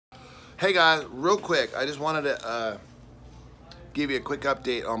Hey guys, real quick, I just wanted to give you a quick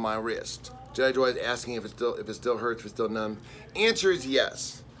update on my wrist. Judge was asking if it still hurts, if it's still numb. Answer is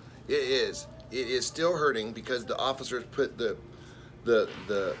yes, it is. It is still hurting because the officers put the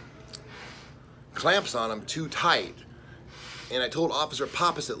clamps on them too tight. And I told Officer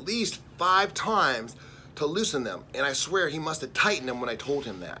Pappas at least 5 times to loosen them. And I swear he must have tightened them when I told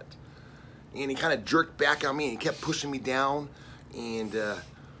him that. And he kind of jerked back on me and he kept pushing me down. And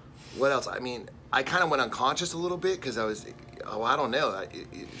what else? I mean, I kind of went unconscious a little bit because I was, oh, I don't know.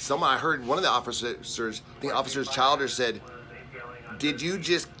 I heard one of the officers, I think Officer Childers said, "Did you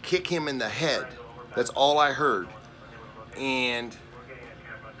just kick him in the head?" That's all I heard. And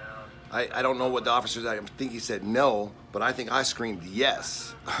I don't know what the officer said. I think he said no, but I think I screamed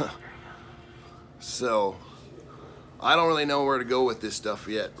yes. So I don't really know where to go with this stuff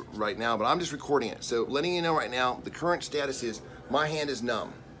yet right now, but I'm just recording it. So letting you know right now, the current status is my hand is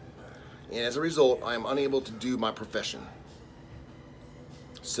numb. And as a result, I am unable to do my profession.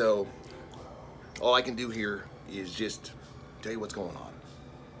 So all I can do here is just tell you what's going on.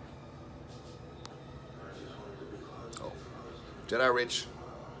 Oh, Jedi Rich,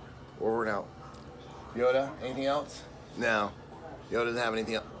 over and out. Yoda, anything else? No, Yoda doesn't have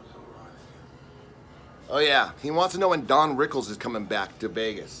anything else. Oh yeah, he wants to know when Don Rickles is coming back to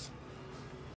Vegas.